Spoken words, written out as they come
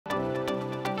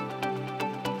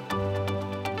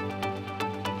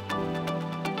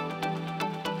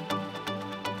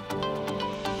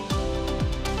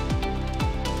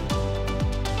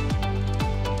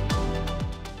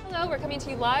coming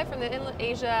to you live from the Enlit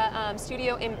Asia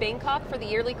studio in Bangkok for the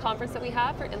yearly conference that we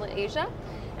have for Enlit Asia.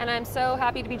 And I'm so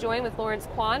happy to be joined with Lawrence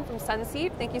Kwan from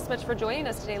Sunseap. Thank you so much for joining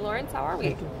us today, Lawrence. How are we?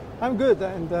 Thank you. I'm good,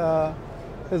 and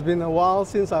it's been a while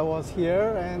since I was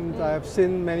here, and I've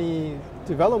seen many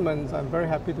developments. I'm very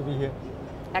happy to be here.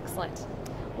 Excellent.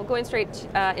 Well, going straight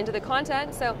into the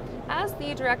content. So, as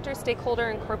the Director, Stakeholder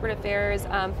and Corporate Affairs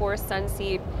for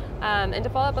Sunseap, and to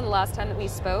follow up on the last time that we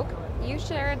spoke, you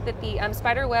shared that the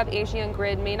Spiderweb Asian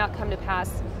grid may not come to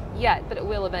pass yet, but it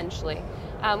will eventually.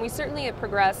 We certainly have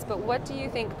progressed, but what do you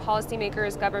think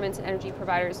policymakers, governments, and energy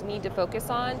providers need to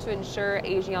focus on to ensure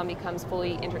ASEAN becomes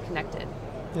fully interconnected?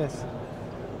 Yes.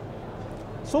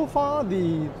 So far,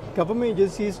 the government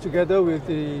agencies, together with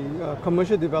the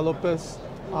commercial developers,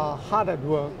 are hard at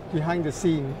work behind the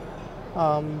scene.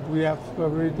 We have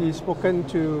already spoken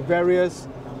to various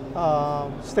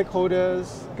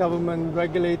stakeholders, government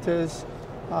regulators,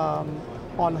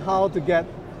 on how to get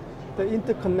the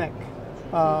interconnect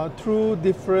through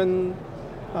different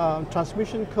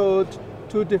transmission codes,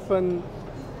 through different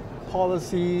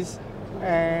policies.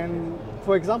 And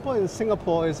for example, in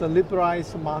Singapore, it's a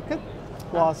liberalized market,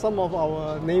 while some of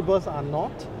our neighbors are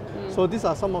not. So these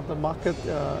are some of the market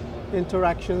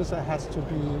interactions that has to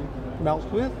be dealt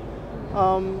with.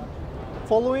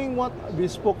 Following what we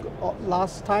spoke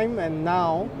last time and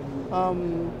now,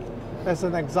 as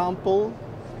an example,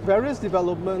 various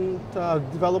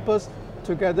developers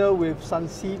together with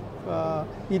Sunseap,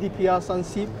 EDPR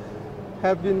Sunseap,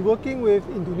 have been working with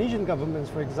Indonesian governments,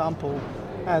 for example,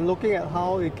 and looking at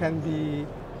how it can be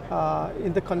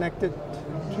interconnected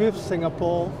with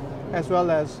Singapore, as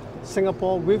well as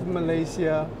Singapore with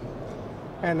Malaysia.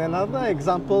 And another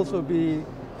example would be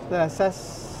the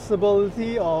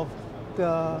accessibility of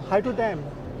the hydro dam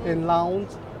in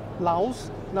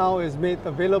Laos now is made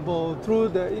available through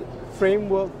the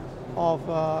framework of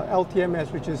LTMS,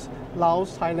 which is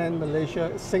Laos, Thailand,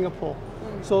 Malaysia, Singapore.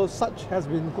 So such has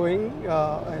been going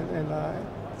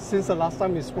since the last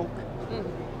time we spoke.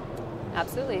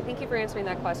 Absolutely. Thank you for answering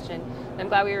that question. I'm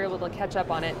glad we were able to catch up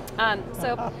on it.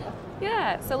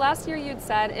 So last year you'd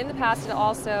said in the past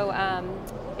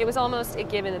it was almost a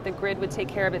given that the grid would take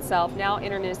care of itself. Now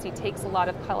intermittency takes a lot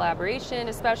of collaboration,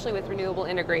 especially with renewable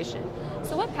integration.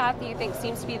 So what path do you think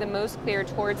seems to be the most clear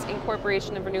towards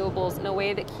incorporation of renewables in a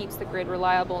way that keeps the grid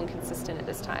reliable and consistent at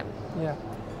this time? Yeah.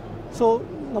 So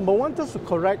number one, just to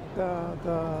correct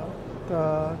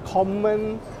the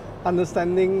common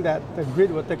understanding that the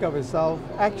grid will take care of itself.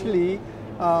 Actually,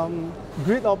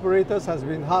 grid operators has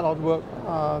been hard at work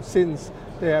since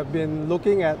they have been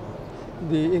looking at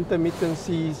the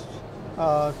intermittencies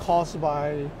caused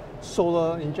by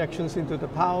solar injections into the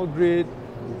power grid,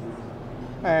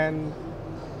 and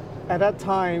at that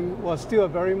time was still a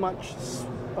very much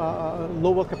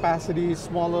lower capacity,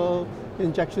 smaller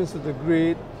injections to the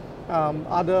grid.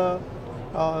 Other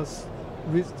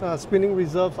spinning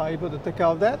reserves are able to take care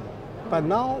of that. But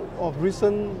now, of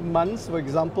recent months, for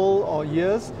example, or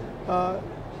years,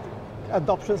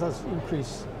 adoption has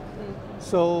increased.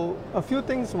 So a few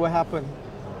things will happen,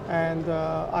 and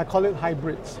I call it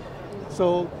hybrids.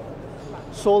 So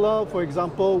solar, for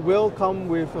example, will come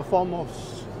with a form of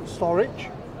storage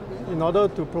in order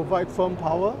to provide firm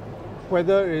power,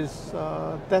 whether it's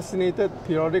designated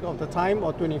periodic of the time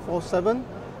or 24/7,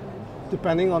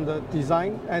 depending on the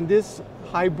design, and these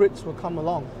hybrids will come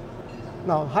along.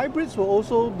 Now, hybrids will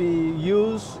also be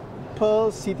used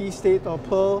per city-state or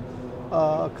per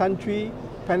country,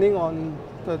 depending on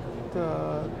the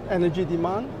energy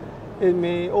demand. It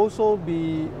may also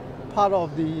be part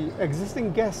of the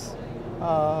existing gas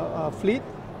fleet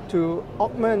to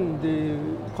augment the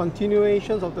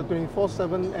continuations of the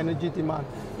 24/7 energy demand.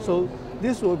 So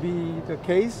this will be the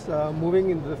case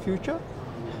moving into the future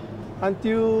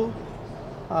until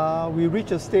we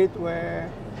reach a state where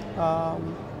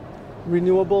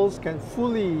renewables can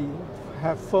fully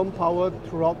have firm power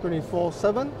throughout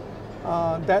 24/7.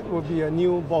 That will be a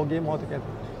new ballgame altogether.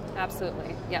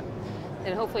 Absolutely, yeah.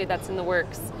 And hopefully that's in the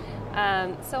works.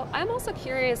 So I'm also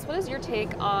curious, what is your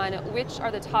take on which are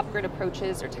the top grid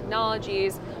approaches or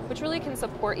technologies which really can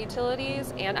support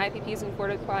utilities and IPPs in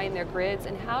fortifying their grids,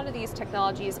 and how do these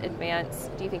technologies advance,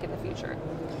 do you think, in the future?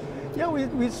 Yeah,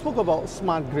 we spoke about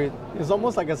smart grid. It's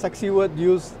almost like a sexy word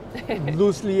used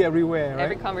loosely everywhere, right?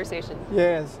 Every conversation.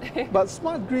 Yes, but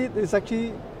smart grid is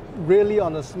actually really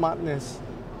on the smartness.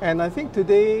 And I think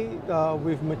today,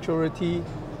 with maturity,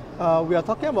 we are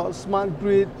talking about smart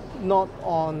grid not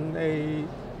on a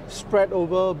spread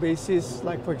over basis.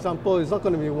 Like, for example, it's not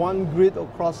going to be one grid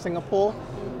across Singapore.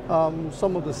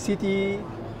 Some of the city,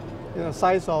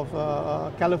 size of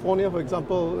California, for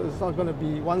example, is not going to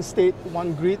be one state,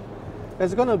 one grid.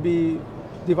 it's going to be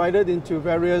divided into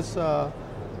various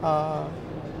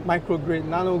microgrid,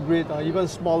 nanogrid, or even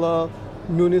smaller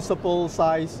municipal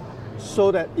size,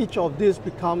 so that each of these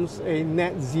becomes a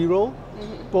net zero,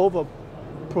 both a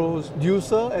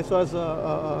producer as well as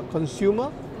a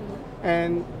consumer.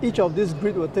 And each of these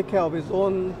grid will take care of its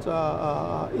own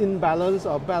imbalance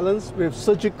or balance with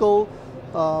surgical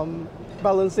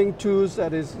balancing tools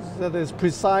that is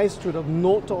precise to the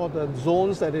node or the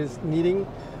zones that is needing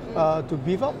to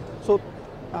beef up. So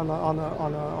on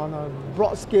a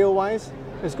broad scale wise,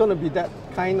 it's going to be that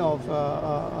kind of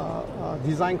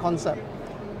design concept.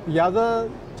 The other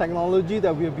technology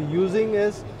that we'll be using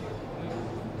is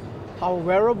our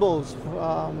wearables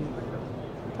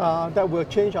that will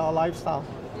change our lifestyle.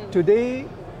 Today,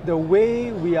 the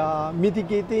way we are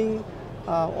mitigating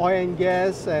oil and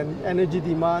gas and energy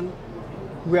demand,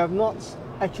 we have not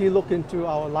actually looked into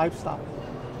our lifestyle.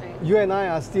 Right. You and I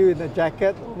are still in the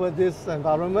jacket over this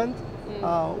environment.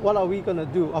 What are we going to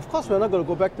do? Of course, we're not going to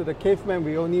go back to the caveman,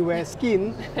 we only wear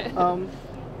skin.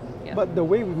 But the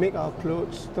way we make our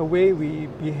clothes, the way we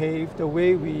behave, the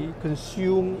way we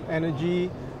consume energy,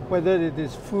 whether it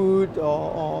is food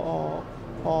or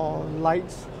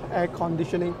lights, air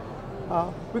conditioning,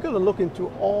 we're going to look into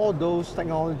all those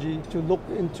technology to look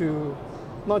into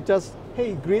not just,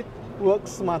 hey, grid, work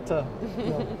smarter.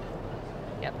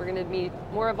 Yep, we're going to be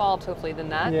more evolved hopefully than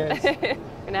that. Yes.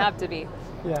 Going to have to be.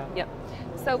 Yeah. Yep.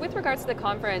 So with regards to the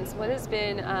conference, what has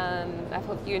been, I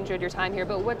hope you enjoyed your time here,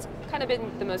 but what's kind of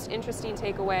been the most interesting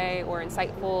takeaway or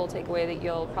insightful takeaway that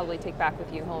you'll probably take back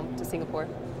with you home to Singapore?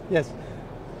 Yes.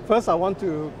 First, I want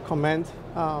to comment,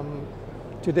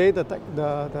 today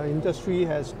the industry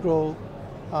has grown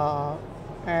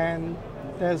and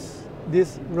there's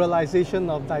this realization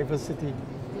of diversity.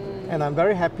 And I'm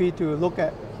very happy to look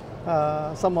at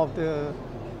some of the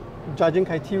judging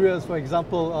criteria, for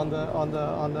example, on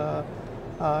the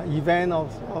event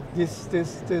of this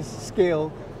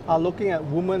scale, are looking at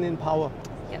women in power.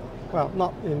 Yep. Well,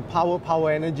 not in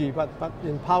power energy, but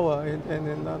in power and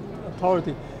in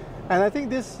authority. And I think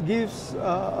this gives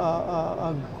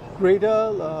a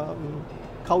greater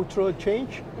cultural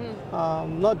change,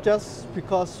 not just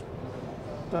because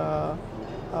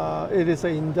it is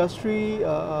an industry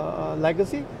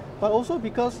legacy, but also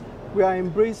because we are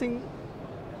embracing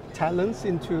talents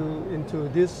into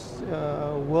this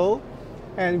world,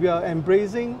 and we are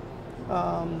embracing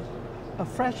a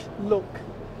fresh look,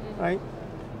 right?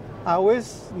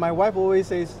 My wife always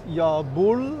says, you're a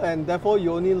bull, and therefore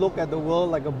you only look at the world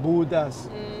like a bull does.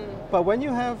 But when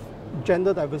you have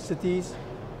gender diversities,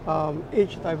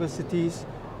 age diversities,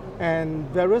 and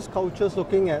various cultures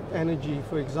looking at energy,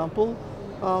 for example,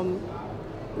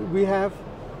 we have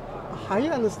a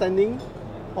higher understanding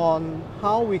on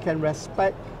how we can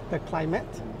respect the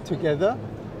climate together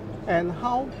and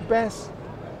how best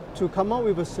to come up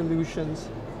with the solutions,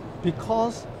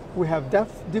 because we have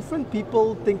different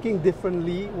people thinking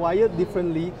differently, wired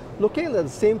differently, looking at the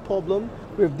same problem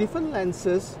with different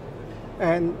lenses.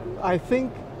 And I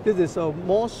think this is a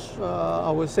most,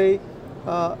 I would say,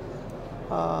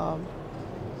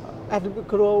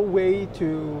 adequate way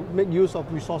to make use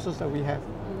of resources that we have.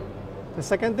 The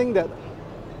second thing that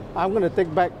I'm going to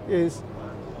take back is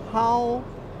how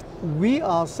we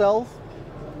ourselves,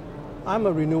 I'm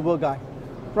a renewable guy.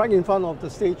 Right in front of the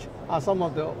stage are some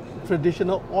of the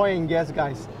traditional oil and gas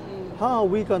guys. How are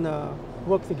we going to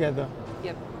work together?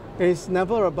 Yep. It's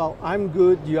never about I'm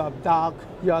good, you are dark,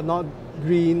 you are not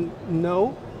green,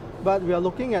 no. But we are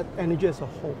looking at energy as a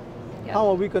whole. Yep. How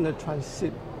are we going to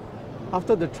transit?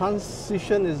 After the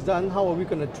transition is done, how are we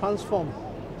going to transform?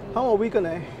 How are we going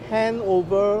to hand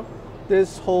over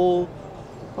this whole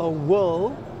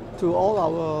world to all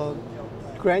our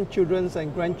grandchildren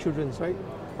and grandchildren, right?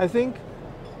 I think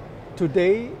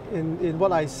today, in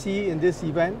what I see in this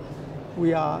event,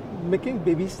 we are making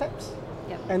baby steps.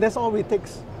 Yep. And that's all it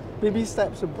takes. Baby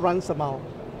steps to run a mile.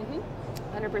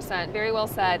 100%, very well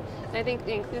said. And I think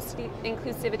the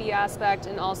inclusivity aspect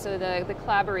and also the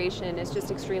collaboration is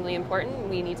just extremely important.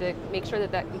 We need to make sure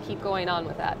that we keep going on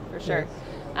with that, for sure.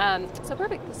 Yes. So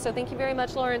perfect. So thank you very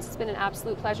much, Lawrence. It's been an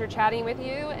absolute pleasure chatting with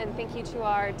you, and thank you to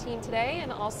our team today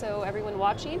and also everyone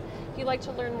watching. If you'd like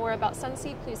to learn more about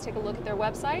Sunseap, please take a look at their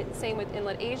website. Same with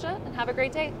Enlit Asia, and have a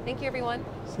great day. Thank you, everyone.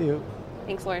 See you.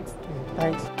 Thanks, Lawrence.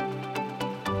 Okay, thanks.